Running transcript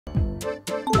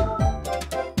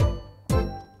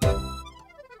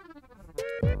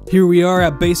Here we are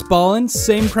at baseballin',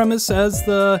 same premise as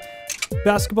the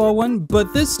basketball one,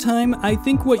 but this time I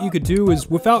think what you could do is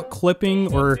without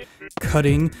clipping or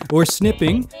cutting or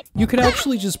snipping, you could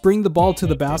actually just bring the ball to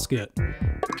the basket.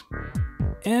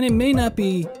 And it may not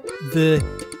be the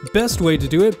best way to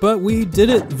do it, but we did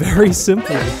it very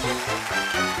simply.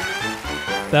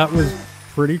 That was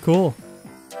pretty cool.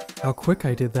 How quick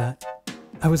I did that.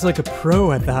 I was like a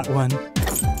pro at that one.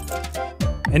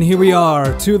 And here we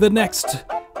are to the next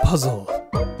puzzle.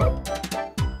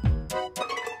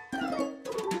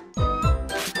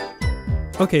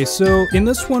 Okay, so in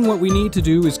this one what we need to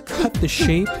do is cut the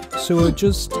shape so it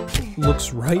just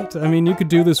looks right. I mean, you could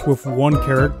do this with one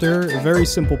character, a very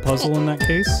simple puzzle in that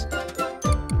case.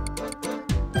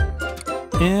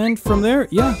 And from there,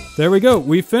 yeah, there we go,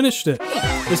 we finished it.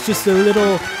 It's just a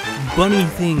little bunny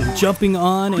thing jumping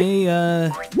on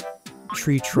a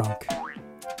tree trunk.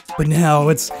 But now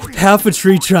it's half a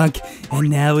tree trunk, and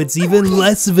now it's even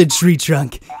less of a tree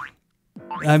trunk.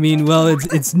 I mean, well,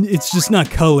 it's just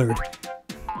not colored.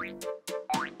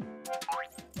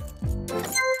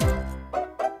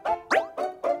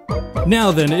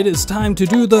 Now then, it is time to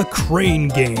do the crane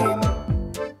game.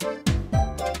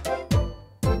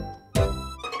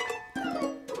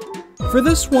 For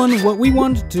this one, what we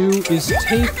want to do is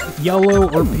take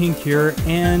yellow or pink here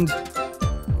and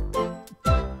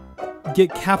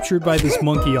get captured by this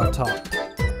monkey up top.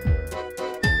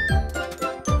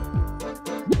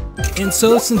 And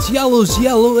so since yellow's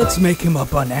yellow, let's make him a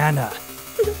banana.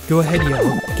 Go ahead,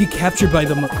 yellow. Get captured by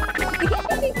the monkey.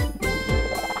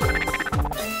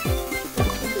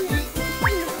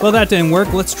 Well, that didn't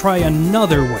work. Let's try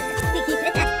another way.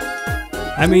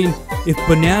 I mean, if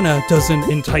banana doesn't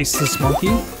entice this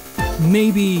monkey,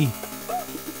 maybe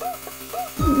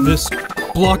this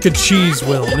block of cheese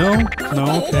will. No?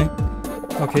 No? Okay.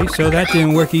 Okay, so that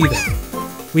didn't work either.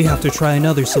 We have to try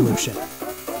another solution.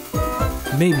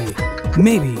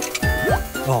 Maybe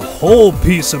a whole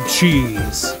piece of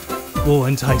cheese will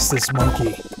entice this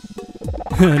monkey.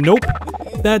 Nope,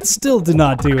 that still did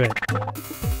not do it.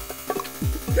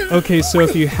 Okay, so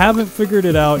if you haven't figured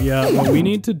it out yet, what we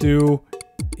need to do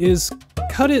is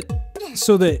cut it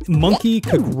so that monkey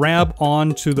could grab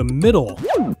onto the middle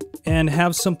and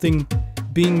have something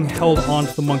being held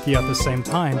onto the monkey at the same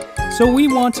time. So we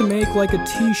want to make like a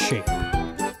T shape.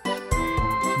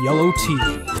 Yellow T.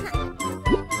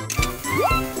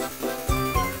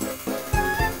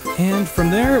 And from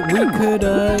there we could,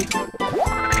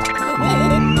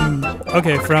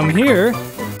 okay, from here,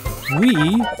 we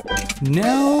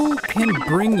now can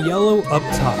bring yellow up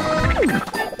top.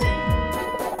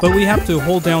 But we have to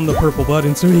hold down the purple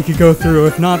button so he could go through.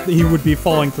 If not, he would be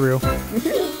falling through.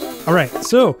 Alright,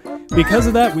 so because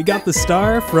of that, we got the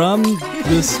star from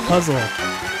this puzzle.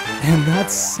 And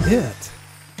that's it.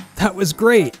 That was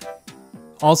great.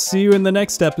 I'll see you in the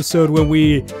next episode when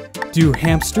we do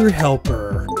Hamster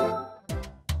Helper.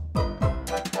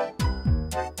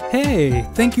 Hey,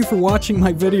 thank you for watching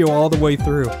my video all the way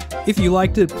through. If you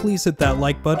liked it, please hit that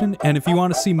like button, and if you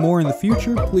want to see more in the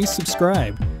future, please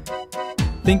subscribe.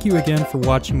 Thank you again for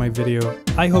watching my video.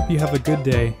 I hope you have a good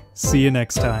day. See you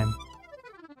next time.